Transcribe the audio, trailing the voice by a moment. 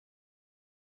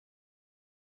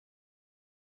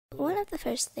One of the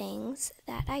first things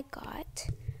that I got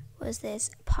was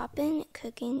this Popin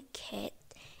cooking kit,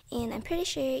 and I'm pretty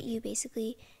sure you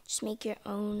basically just make your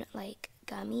own like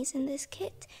gummies in this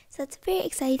kit. So that's very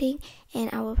exciting, and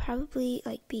I will probably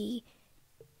be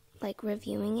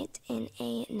reviewing it in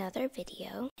another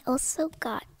video. I also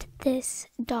got this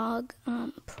dog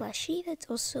plushie that's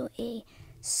also a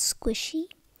squishy,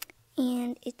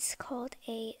 and it's called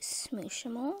a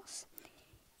Smooshimals.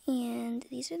 And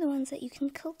these are the ones that you can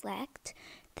collect: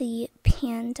 the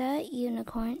panda,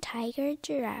 unicorn, tiger,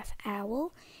 giraffe,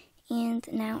 owl, and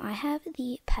now I have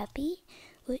the puppy,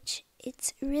 which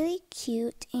it's really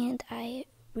cute, and I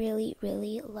really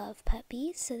love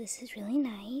puppies, so this is really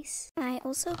nice. I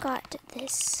also got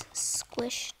this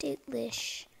Squish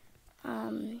Delish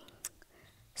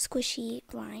squishy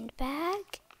blind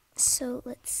bag, so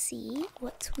let's see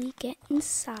what we get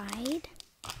inside.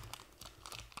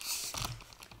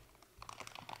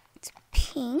 It's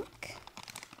pink.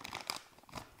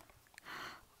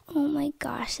 Oh my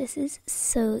gosh, this is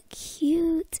so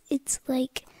cute. It's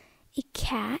like a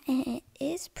cat, and it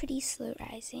is pretty slow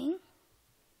rising.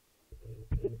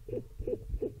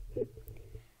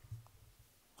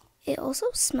 It also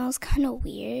smells kind of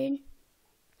weird.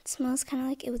 It smells kind of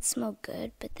like it would smell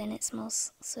good, but then it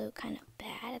smells so kind of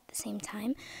bad at the same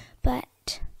time.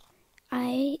 But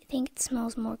I think it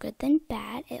smells more good than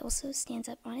bad. It also stands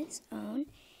up on its own,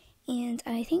 and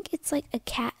I think it's like a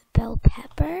cat bell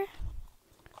pepper.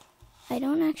 I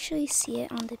don't actually see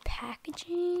it on the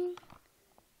packaging,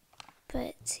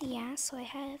 but yeah, so I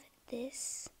have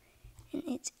this, and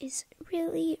it is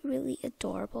really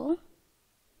adorable.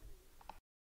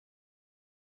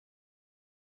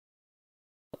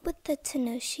 With the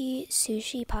Tenoshi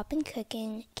Sushi Popin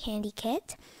Cookin candy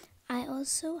kit, I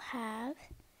also have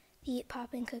the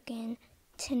Popin Cookin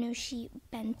Tenoshi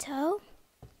Bento,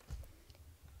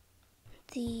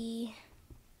 the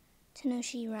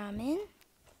Tenoshi Ramen,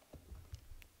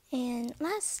 and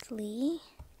lastly,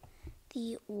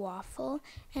 the waffle.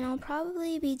 And I'll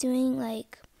probably be doing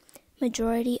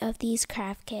majority of these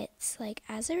craft kits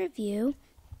as a review,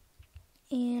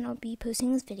 and I'll be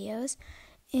posting those videos.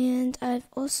 And I've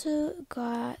also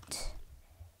got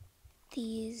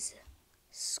these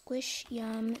Squish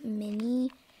Yum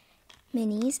minis,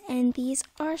 and these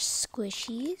are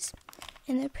squishies,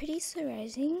 and they're pretty slow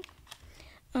rising.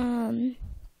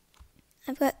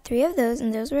 I've got 3 of those,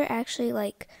 and those were actually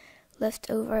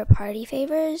leftover party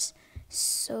favors.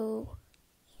 So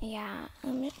yeah,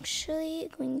 I'm actually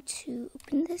going to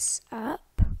open this up.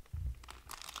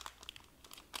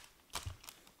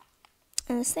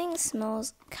 And this thing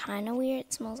smells kind of weird.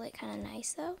 It smells kind of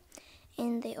nice though.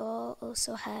 And they all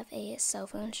also have a cell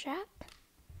phone strap.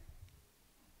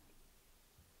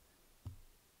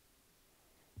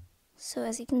 So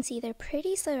as you can see, they're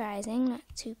pretty slow rising, not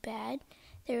too bad.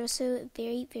 They're also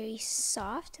very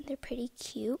soft, and they're pretty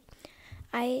cute.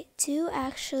 I do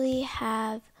actually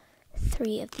have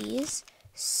 3 of these,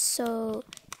 so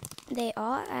they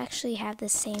all actually have the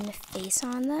same face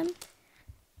on them.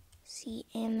 See,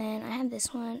 and then I have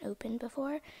this one open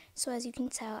before, so as you can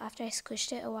tell, after I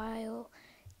squished it a while,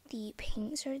 the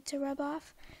paint started to rub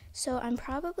off. So I'm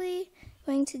probably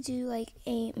going to do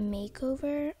a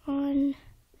makeover on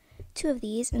 2 of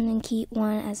these, and then keep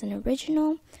one as an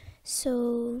original.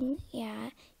 So yeah,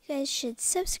 you guys should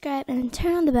subscribe and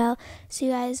turn on the bell so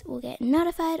you guys will get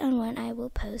notified on when I will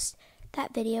post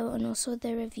that video, and also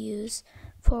the reviews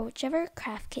for whichever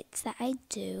craft kits that I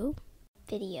do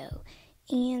video.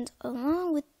 And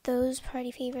along with those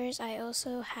party favors, I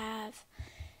also have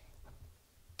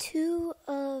 2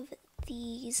 of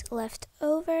these left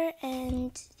over,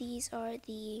 and these are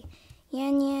the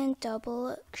Yan Yan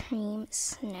double cream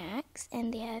snacks,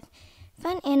 and they have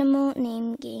fun animal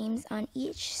name games on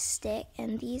each stick,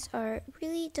 and these are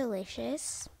really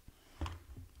delicious.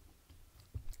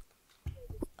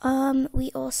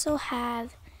 We also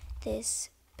have this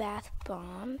bath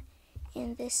bomb,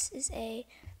 and this is a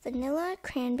vanilla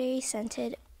cranberry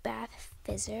scented bath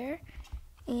fizzer,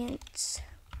 and it's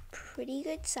pretty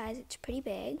good size. It's pretty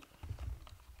big,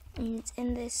 and it's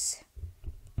in this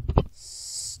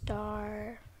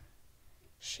star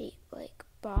shape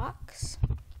box.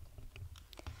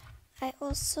 I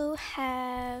also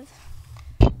have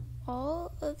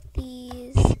all of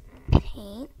these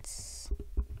paints.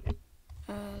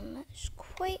 There's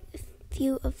quite a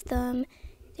few of them.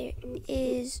 There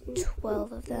is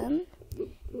 12 of them,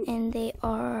 and they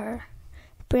are,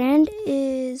 brand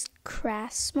is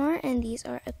Craft Smart, and these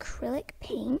are acrylic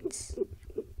paints.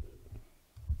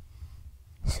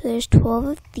 So there's 12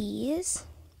 of these.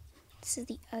 This is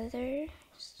the others.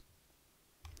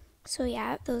 So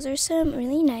yeah, those are some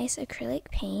really nice acrylic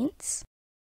paints.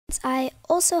 I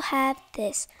also have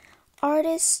this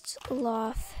Artist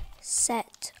Loft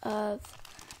set of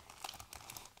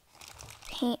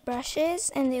paint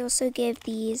brushes, and they also give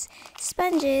these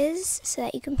sponges so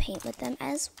that you can paint with them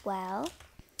as well.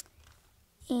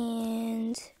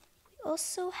 And we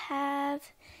also have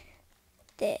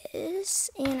this,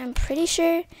 and I'm pretty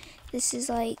sure this is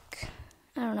like,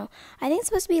 I don't know, I think it's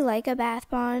supposed to be like a bath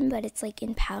bomb, but it's like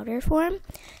in powder form.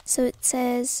 So it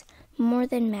says More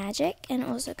Than Magic, and it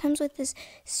also comes with this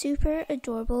super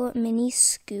adorable mini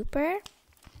scooper,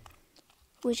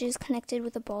 which is connected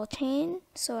with a ball chain,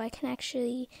 so I can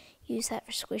actually use that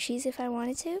for squishies if I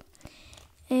wanted to.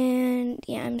 And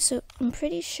yeah, I'm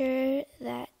pretty sure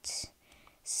that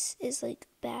this is like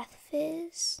bath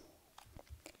fizz.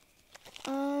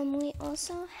 We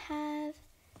also have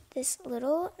this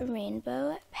little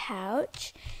rainbow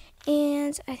pouch,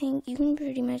 and I think you can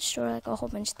pretty much store like a whole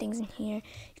bunch of things in here.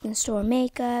 You can store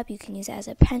makeup, you can use it as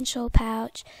a pencil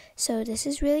pouch, so this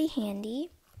is really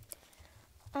handy.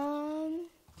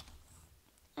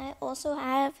 I also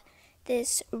have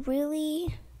this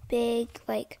really big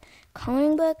like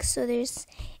coloring book, so there's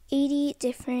 80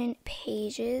 different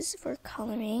pages for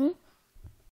coloring.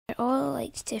 They're all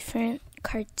like different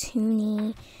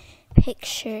cartoony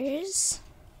pictures.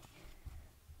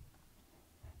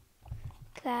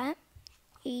 That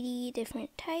 80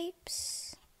 different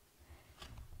types.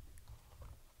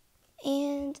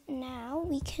 And now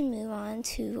we can move on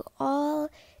to all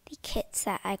the kits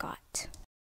that I got.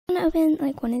 I'm gonna open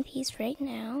like one of these right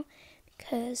now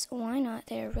because why not?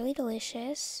 They're really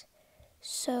delicious.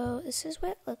 So this is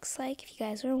what it looks like if you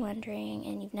guys were wondering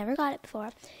and you've never got it before.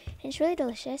 And it's really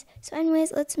delicious. So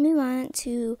anyways, let's move on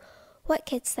to what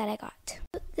kits that I got.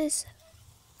 This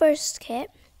first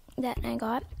kit that I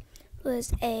got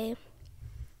was a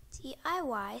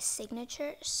DIY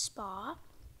signature spa,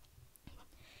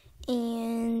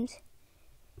 and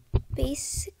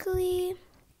basically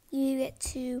you get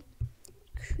to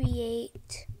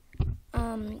create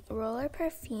roller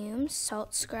perfume,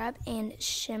 salt scrub, and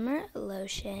shimmer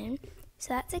lotion.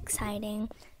 So that's exciting.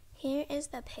 Here is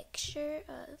the picture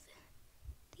of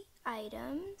the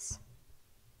items.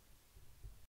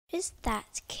 Is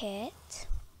that kit?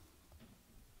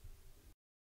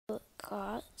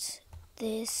 Got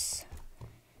this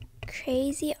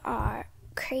craze art,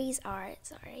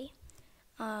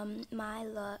 my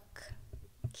look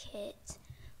kit,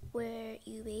 where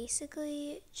you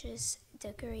basically just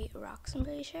decorate rocks, I'm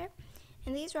pretty sure.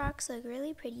 And these rocks look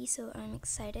really pretty, so I'm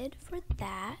excited for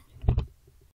that.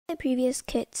 The previous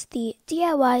kit's the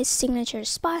DIY signature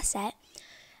spa set.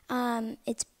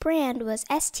 Its brand was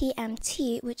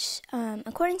STMT, which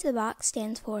according to the box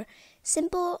stands for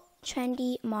Simple,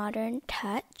 Trendy, Modern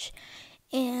Touch.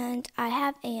 And I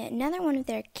have another one of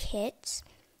their kits,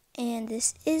 and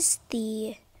this is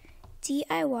the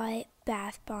DIY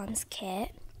Bath Bombs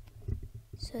kit.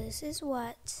 So this is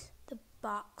what the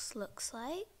box looks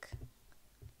like.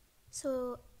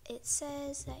 So it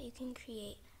says that you can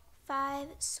create 5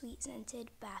 sweet scented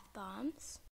bath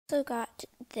bombs. Also got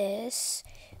this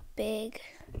big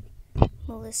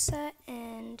Melissa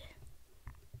and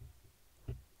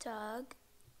Doug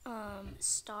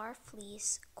Star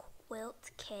Fleece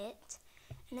quilt kit,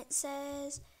 and it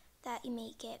says that you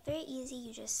make it very easy.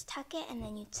 You just tuck it and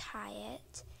then you tie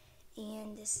it,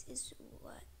 and this is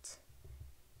what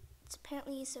it's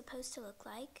apparently supposed to look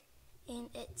like. And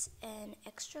it's an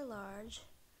extra large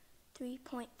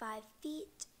 3.5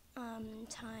 feet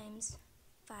times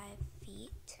 5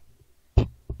 feet.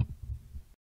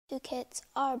 Two kits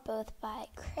are both by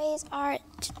Craze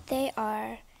Art. They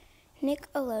are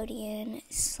Nickelodeon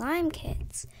slime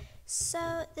kits.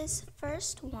 So this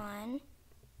first one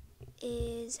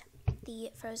is the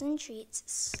Frozen Treats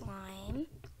slime,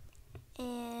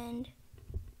 and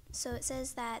so it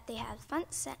says that they have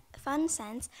fun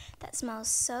scents that smells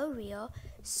so real.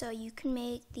 So you can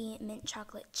make the mint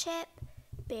chocolate chip,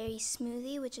 berry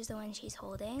smoothie, which is the one she's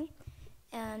holding,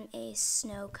 a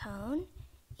snow cone,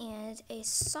 and a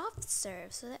soft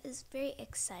serve. So that is very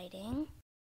exciting.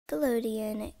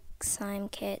 Nickelodeon slime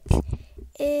kit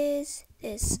is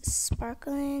this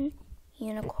sparkling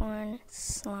unicorn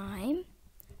slime.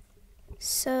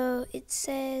 So it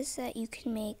says that you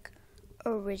can make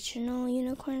original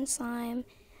unicorn slime,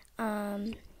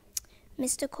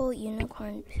 mystical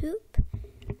unicorn poop,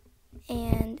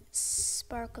 and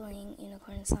sparkling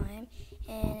unicorn slime.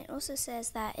 And it also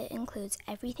says that it includes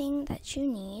everything that you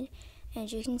need. And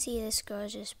as you can see, this girl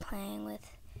is just playing with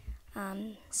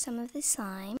some of the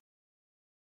slime.